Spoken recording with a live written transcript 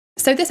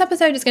So this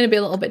episode is going to be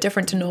a little bit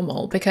different to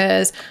normal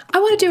because I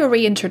want to do a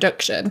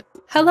reintroduction.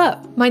 Hello,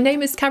 my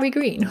name is Carrie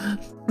Green.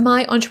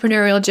 My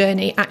entrepreneurial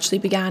journey actually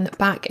began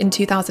back in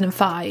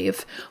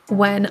 2005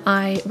 when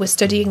I was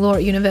studying law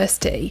at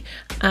university,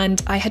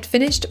 and I had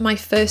finished my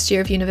first year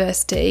of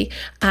university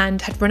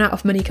and had run out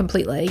of money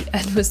completely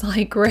and was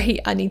like, great,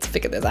 I need to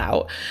figure this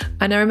out.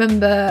 And I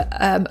remember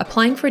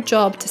applying for a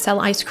job to sell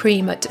ice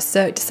cream at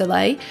Cirque du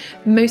Soleil,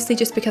 mostly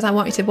just because I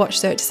wanted to watch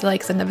Cirque du Soleil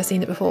because I'd never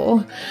seen it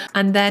before.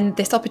 And then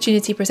this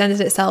opportunity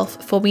presented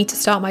itself for me to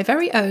start my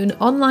very own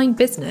online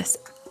business,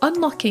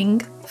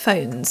 unlocking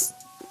phones.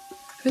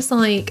 I was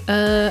like,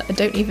 I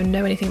don't even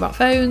know anything about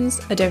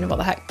phones. I don't know what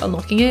the heck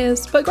unlocking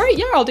is, but great,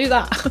 yeah, I'll do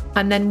that.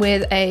 And then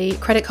with a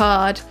credit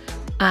card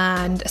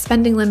and a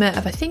spending limit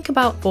of I think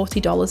about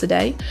 $40 a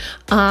day,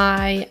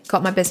 I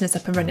got my business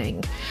up and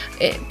running.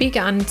 It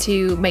began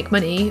to make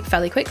money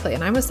fairly quickly,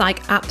 and I was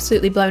like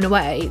absolutely blown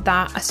away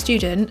that a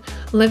student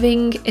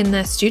living in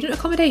their student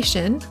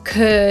accommodation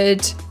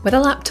could, with a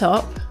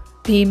laptop,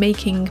 be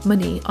making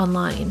money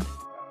online.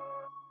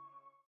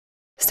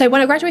 So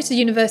when I graduated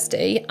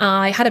university,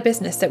 I had a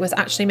business that was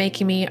actually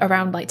making me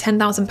around like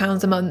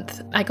 £10,000 a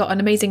month. I got an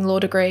amazing law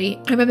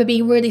degree. I remember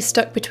being really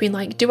stuck between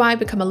like, do I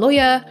become a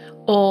lawyer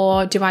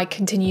or do I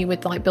continue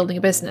with like building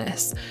a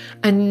business?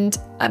 And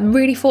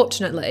really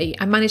fortunately,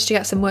 I managed to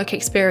get some work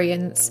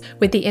experience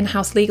with the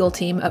in-house legal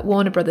team at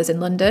Warner Brothers in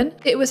London.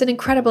 It was an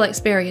incredible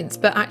experience,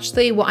 but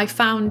actually what I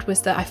found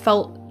was that I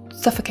felt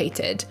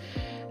suffocated.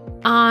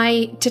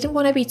 I didn't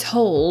want to be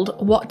told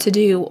what to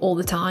do all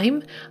the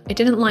time. It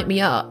didn't light me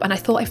up, and I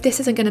thought if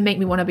this isn't going to make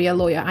me want to be a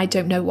lawyer, I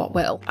don't know what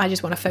will. I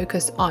just want to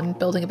focus on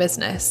building a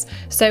business.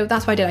 So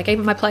that's what I did. I gave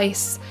up my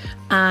place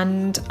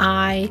and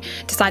I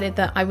decided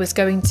that I was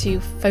going to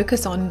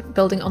focus on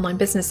building online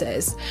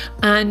businesses.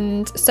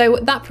 And so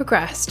that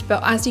progressed,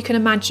 but as you can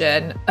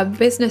imagine, a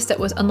business that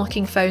was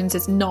unlocking phones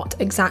is not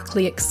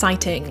exactly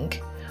exciting.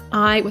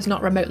 I was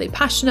not remotely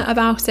passionate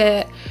about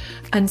it.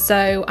 And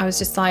so I was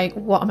just like,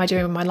 what am I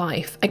doing with my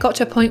life? I got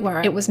to a point where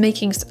it was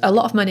making a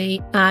lot of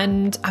money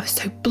and I was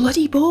so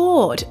bloody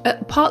bored,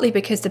 partly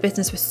because the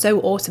business was so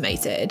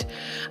automated.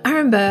 I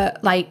remember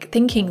like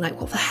thinking like,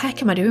 what the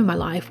heck am I doing with my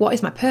life? What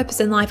is my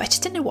purpose in life? I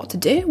just didn't know what to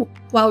do.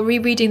 While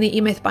rereading The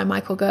E-Myth by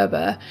Michael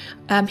Gerber,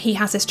 he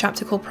has this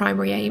chapter called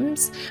Primary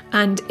Aims.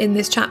 And in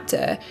this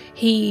chapter,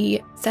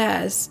 he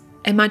says,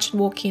 imagine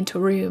walking into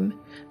a room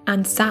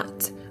and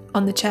sat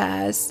on the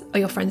chairs are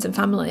your friends and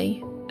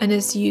family. And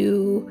as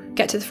you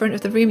get to the front of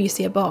the room, you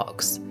see a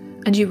box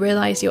and you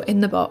realise you're in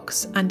the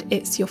box and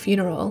it's your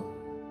funeral.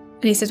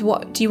 And he says,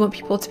 what do you want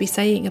people to be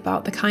saying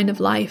about the kind of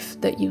life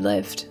that you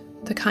lived,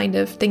 the kind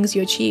of things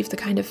you achieved, the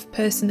kind of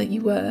person that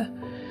you were?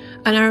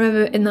 And I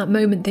remember in that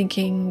moment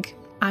thinking,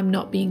 I'm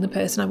not being the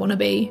person I want to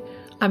be.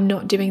 I'm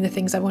not doing the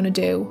things I want to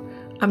do.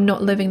 I'm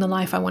not living the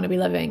life I want to be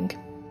living.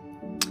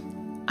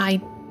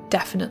 I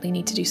definitely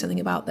need to do something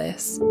about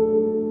this.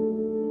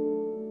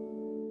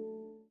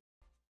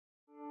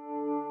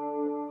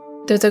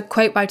 There's a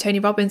quote by Tony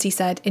Robbins. He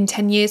said, in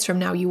 10 years from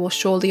now, you will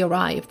surely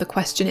arrive. The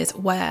question is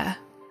where?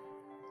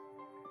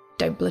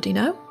 Don't bloody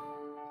know.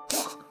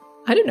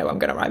 I don't know I'm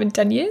going to arrive in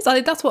 10 years.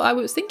 That's what I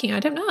was thinking. I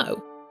don't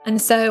know.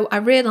 And so I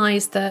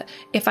realised that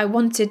if I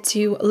wanted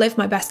to live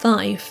my best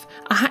life,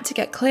 I had to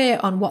get clear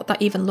on what that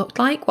even looked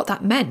like, what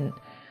that meant.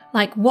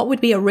 Like, what would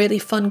be a really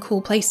fun,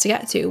 cool place to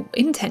get to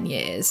in 10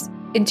 years?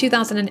 In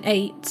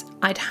 2008,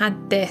 I'd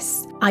had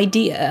this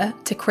idea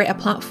to create a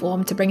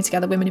platform to bring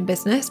together women in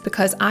business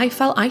because I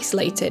felt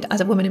isolated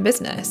as a woman in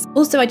business.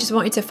 Also, I just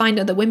wanted to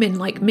find other women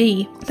like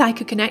me that I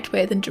could connect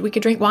with and we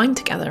could drink wine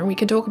together and we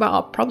could talk about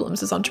our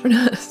problems as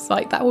entrepreneurs.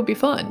 Like, that would be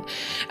fun.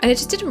 And it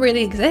just didn't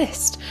really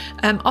exist.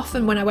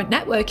 Often when I went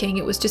networking,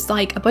 it was just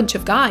like a bunch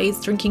of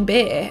guys drinking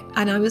beer.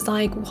 And I was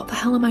like, what the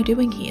hell am I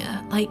doing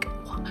here? Like,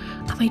 what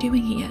am I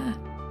doing here?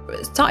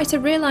 Started to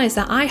realise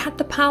that I had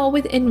the power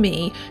within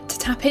me to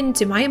tap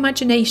into my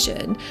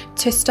imagination,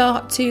 to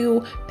start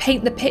to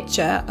paint the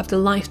picture of the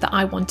life that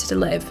I wanted to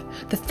live,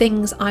 the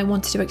things I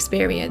wanted to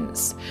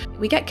experience.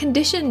 We get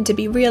conditioned to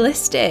be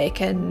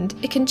realistic and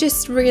it can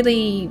just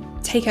really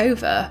take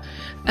over.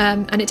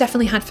 And it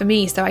definitely had for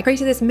me. So I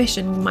created this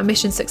mission, my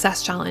Mission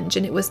Success Challenge,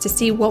 and it was to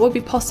see what would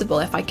be possible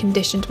if I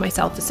conditioned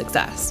myself for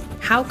success.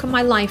 How can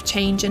my life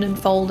change and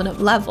unfold and up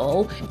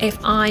level if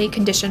I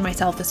condition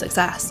myself for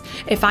success?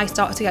 If I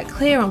start to get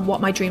clear on what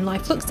my dream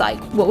life looks like,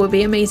 what would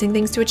be amazing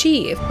things to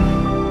achieve?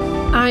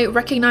 I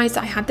recognised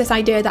that I had this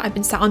idea that I'd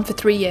been sat on for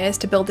 3 years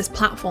to build this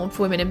platform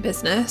for women in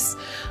business.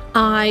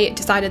 I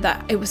decided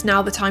that it was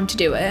now the time to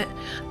do it.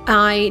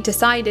 I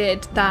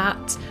decided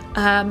that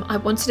I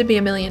wanted to be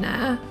a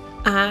millionaire.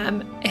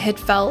 It had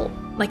felt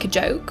like a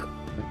joke,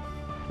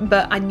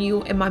 but I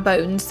knew in my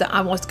bones that I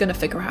was going to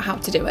figure out how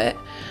to do it.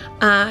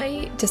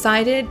 I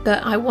decided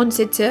that I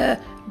wanted to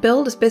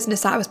build a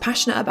business that I was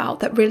passionate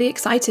about, that really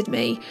excited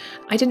me.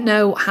 I didn't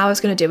know how I was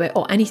going to do it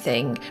or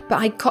anything, but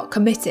I got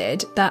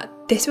committed that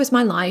this was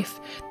my life,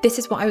 this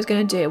is what I was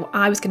going to do,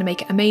 I was going to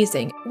make it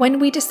amazing. When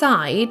we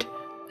decide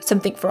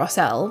something for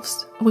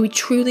ourselves, when we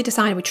truly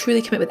decide, we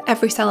truly commit with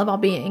every cell of our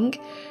being,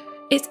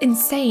 It's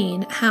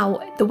insane how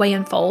the way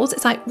unfolds.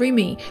 It's like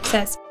Rumi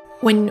says,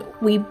 when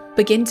we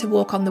begin to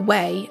walk on the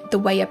way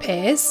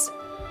appears.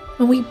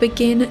 When we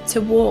begin to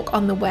walk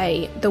on the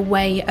way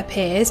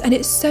appears. And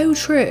it's so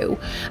true.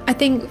 I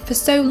think for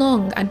so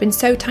long I'd been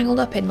so tangled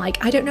up in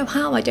like, I don't know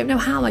how. You don't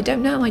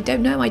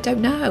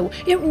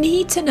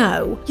need to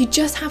know. You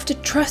just have to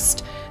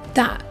trust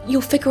that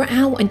you'll figure it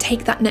out and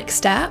take that next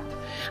step.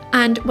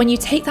 And when you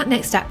take that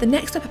next step, the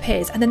next step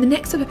appears, and then the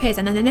next step appears,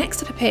 and then the next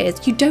step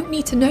appears. You don't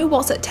need to know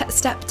what's at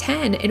step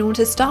 10 in order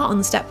to start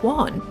on step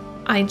 1.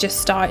 I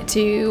just started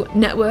to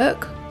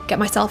network, get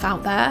myself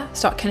out there,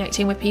 start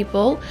connecting with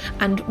people,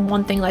 and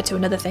one thing led to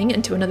another thing,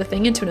 and to another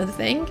thing, and to another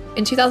thing.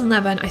 In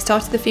 2011, I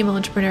started the Female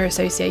Entrepreneur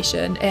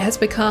Association. It has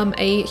become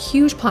a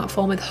huge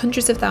platform with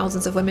hundreds of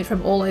thousands of women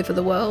from all over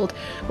the world.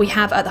 We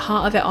have at the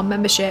heart of it our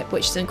membership,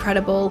 which is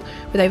incredible,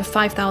 with over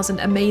 5,000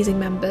 amazing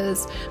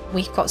members.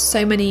 We've got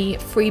so many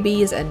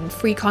freebies and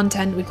free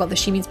content. We've got the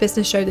She Means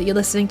Business show that you're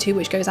listening to,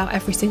 which goes out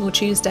every single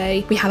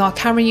Tuesday. We have our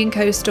Carrie &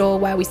 Co store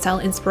where we sell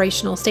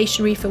inspirational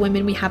stationery for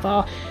women. We have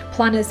our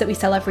planners that we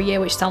sell every year,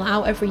 which sell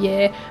out every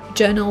year,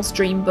 journals,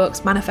 dream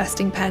books,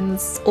 manifesting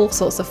pens, all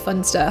sorts of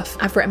fun stuff.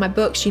 I've written my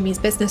book, She Means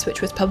Business,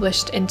 which was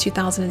published in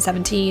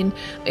 2017.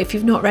 If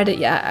you've not read it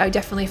yet, I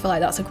definitely feel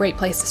like that's a great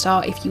place to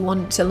start if you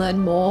want to learn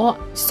more.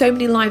 So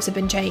many lives have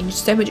been changed,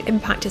 so much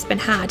impact has been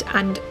had,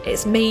 and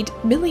it's made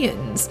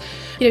millions.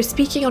 You know,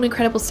 speaking on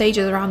incredible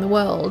stages around the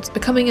world,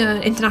 becoming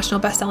an international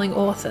best-selling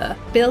author,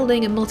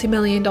 building a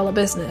multi-million-dollar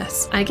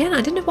business. And again,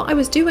 I didn't know what I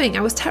was doing.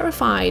 I was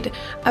terrified.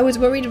 I was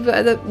worried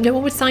that no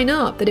one would sign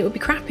up, that it would be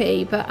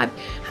crappy, but I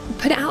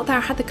put it out there. I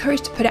had the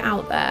courage to put it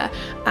out there,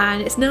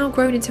 and it's now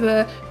grown into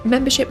a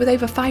membership with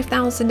over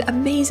 5,000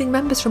 amazing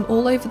members from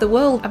all over the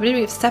world. I've been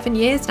doing it for 7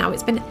 years now.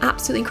 It's been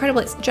absolutely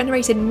incredible. It's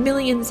generated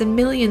millions and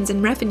millions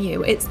in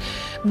revenue. It's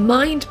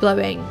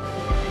mind-blowing.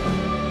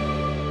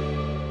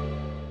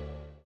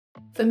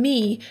 For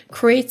me,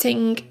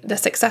 creating the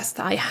success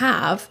that I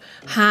have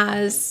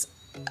has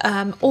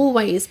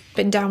always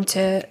been down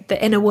to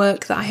the inner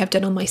work that I have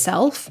done on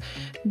myself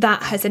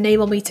that has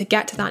enabled me to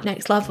get to that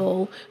next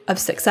level of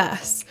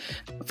success.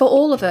 For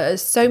all of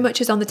us, so much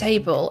is on the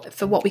table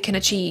for what we can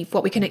achieve,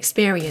 what we can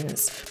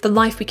experience, the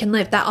life we can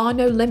live. There are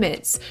no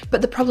limits,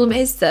 but the problem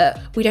is that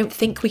we don't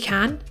think we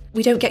can.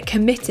 We don't get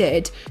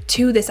committed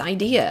to this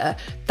idea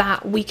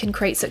that we can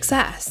create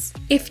success.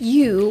 If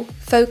you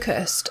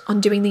focused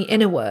on doing the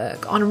inner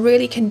work, on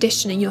really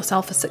conditioning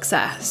yourself for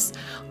success,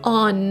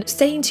 on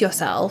saying to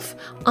yourself,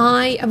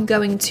 I am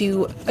going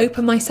to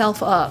open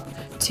myself up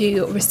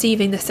to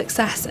receiving the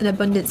success and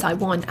abundance I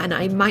want, and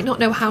I might not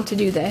know how to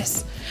do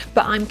this,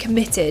 but I'm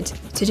committed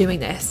to doing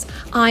this.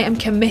 I am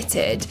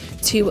committed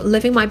to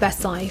living my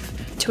best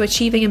life, to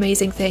achieving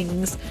amazing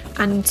things,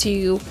 and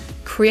to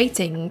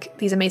creating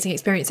these amazing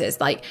experiences.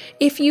 Like,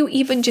 if you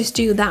even just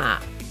do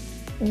that,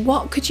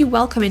 what could you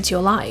welcome into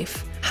your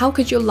life? How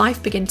could your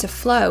life begin to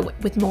flow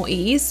with more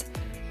ease?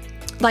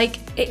 Like,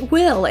 it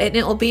will, and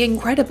it'll be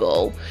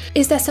incredible.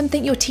 Is there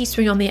something you're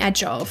teetering on the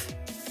edge of?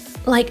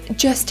 Like,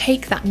 just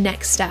take that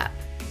next step.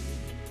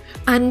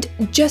 And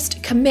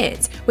just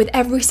commit with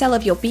every cell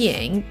of your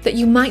being that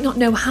you might not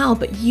know how,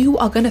 but you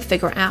are going to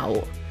figure it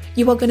out.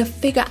 You are going to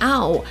figure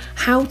out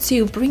how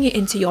to bring it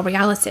into your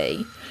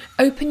reality.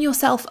 Open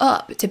yourself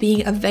up to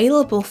being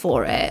available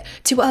for it,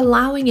 to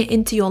allowing it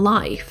into your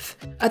life.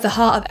 At the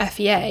heart of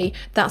FEA,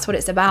 that's what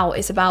it's about.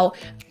 It's about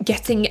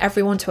getting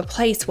everyone to a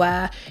place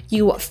where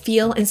you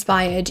feel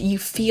inspired, you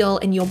feel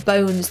in your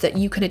bones that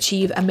you can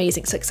achieve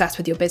amazing success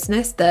with your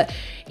business, that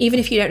even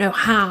if you don't know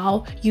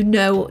how, you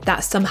know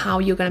that somehow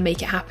you're going to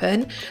make it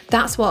happen.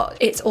 That's what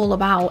it's all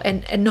about.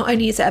 And not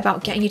only is it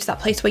about getting you to that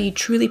place where you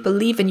truly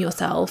believe in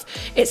yourself,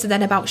 it's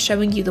then about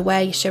showing you the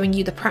way, showing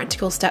you the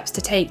practical steps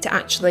to take to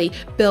actually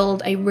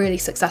build a really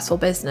successful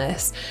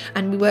business.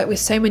 And we work with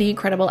so many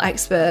incredible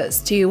experts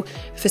to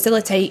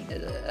facilitate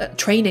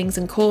trainings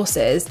and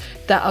courses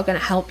that are going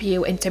to help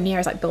you in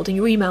areas like building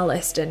your email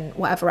list and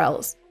whatever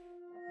else.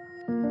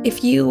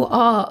 If you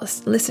are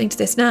listening to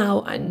this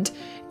now and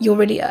you're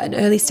really at an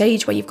early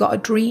stage where you've got a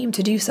dream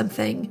to do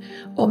something,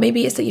 or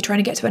maybe it's that you're trying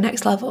to get to a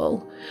next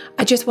level,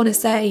 I just want to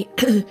say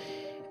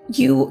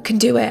you can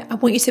do it. I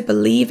want you to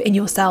believe in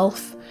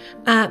yourself,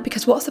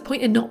 because what's the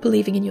point in not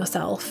believing in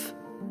yourself?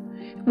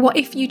 What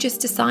if you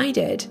just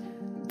decided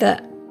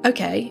that,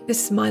 okay,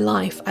 this is my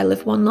life, I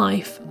live one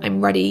life,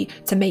 I'm ready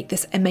to make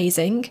this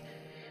amazing?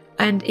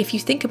 And if you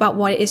think about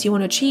what it is you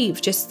want to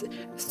achieve, just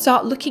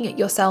start looking at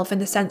yourself in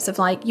the sense of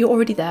like, you're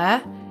already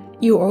there,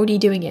 you're already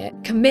doing it.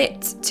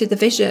 Commit to the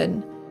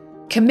vision.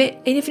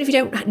 Commit, even if you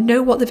don't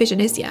know what the vision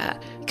is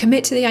yet,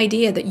 commit to the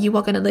idea that you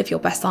are going to live your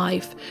best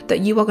life,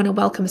 that you are going to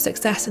welcome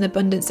success and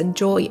abundance and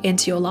joy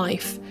into your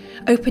life.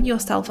 Open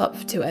yourself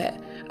up to it.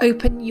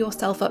 Open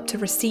yourself up to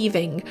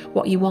receiving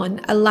what you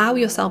want. Allow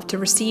yourself to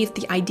receive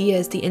the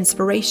ideas, the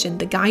inspiration,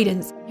 the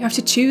guidance. You have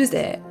to choose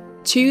it.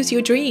 Choose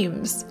your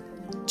dreams.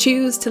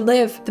 Choose to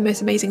live the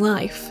most amazing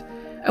life.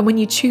 And when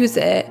you choose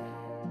it,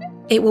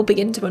 it will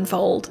begin to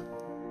unfold.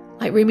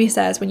 Like Rumi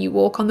says, when you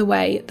walk on the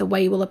way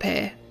will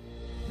appear.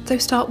 So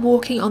start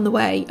walking on the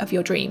way of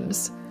your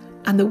dreams,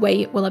 and the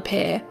way will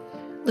appear,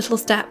 little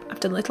step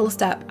after little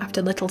step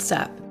after little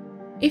step.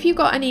 If you've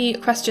got any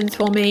questions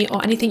for me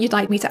or anything you'd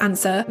like me to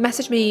answer,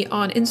 message me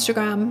on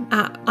Instagram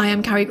at I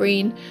am Carrie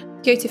Green.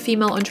 Go to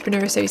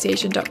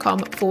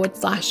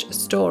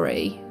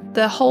femaleentrepreneurassociation.com/story.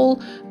 The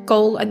whole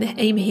goal and the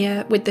aim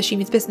here with the She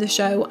Means Business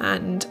show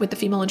and with the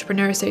Female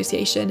Entrepreneur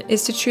Association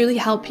is to truly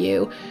help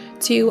you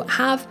to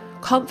have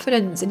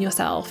confidence in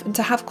yourself and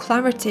to have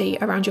clarity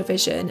around your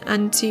vision,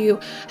 and to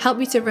help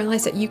you to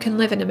realize that you can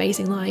live an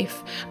amazing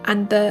life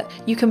and that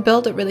you can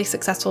build a really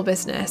successful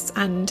business.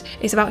 And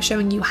it's about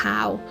showing you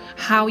how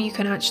you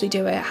can actually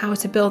do it, how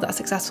to build that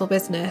successful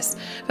business,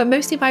 but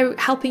mostly by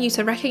helping you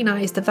to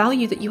recognize the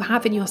value that you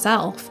have in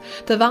yourself,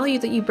 the value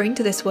that you bring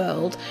to this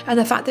world, and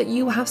the fact that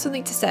you have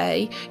something to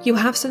say, you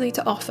have something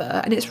to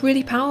offer, and it's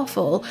really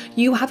powerful.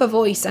 You have a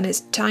voice and it's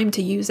time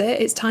to use it.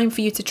 It's time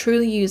for you to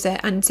truly use it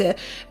and to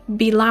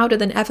be louder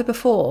than ever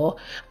before,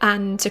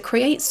 and to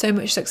create so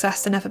much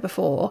success than ever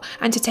before,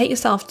 and to take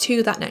yourself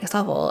to that next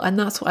level. And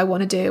that's what I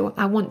want to do.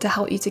 I want to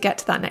help you to get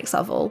to that next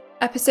level.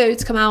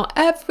 Episodes come out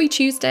every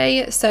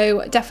Tuesday,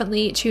 so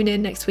definitely tune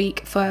in next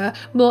week for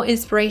more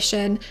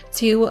inspiration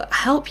to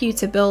help you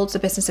to build the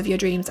business of your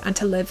dreams and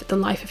to live the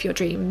life of your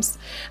dreams.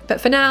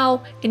 But for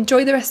now,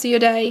 enjoy the rest of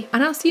your day,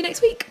 and I'll see you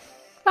next week.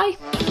 Bye.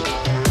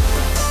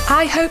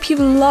 I hope you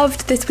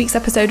loved this week's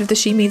episode of the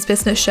She Means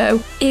Business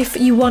show. If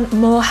you want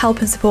more help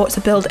and support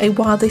to build a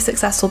wildly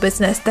successful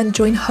business, then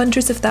join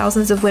hundreds of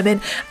thousands of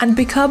women and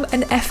become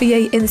an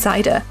FEA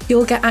insider.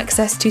 You'll get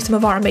access to some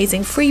of our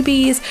amazing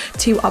freebies,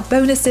 to our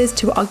bonuses,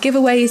 to our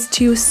giveaways,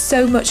 to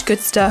so much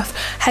good stuff.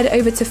 Head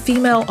over to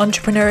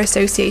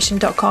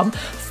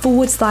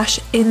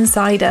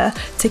femaleentrepreneurassociation.com/insider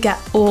to get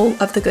all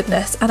of the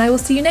goodness. And I will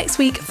see you next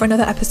week for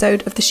another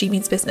episode of the She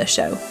Means Business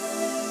show.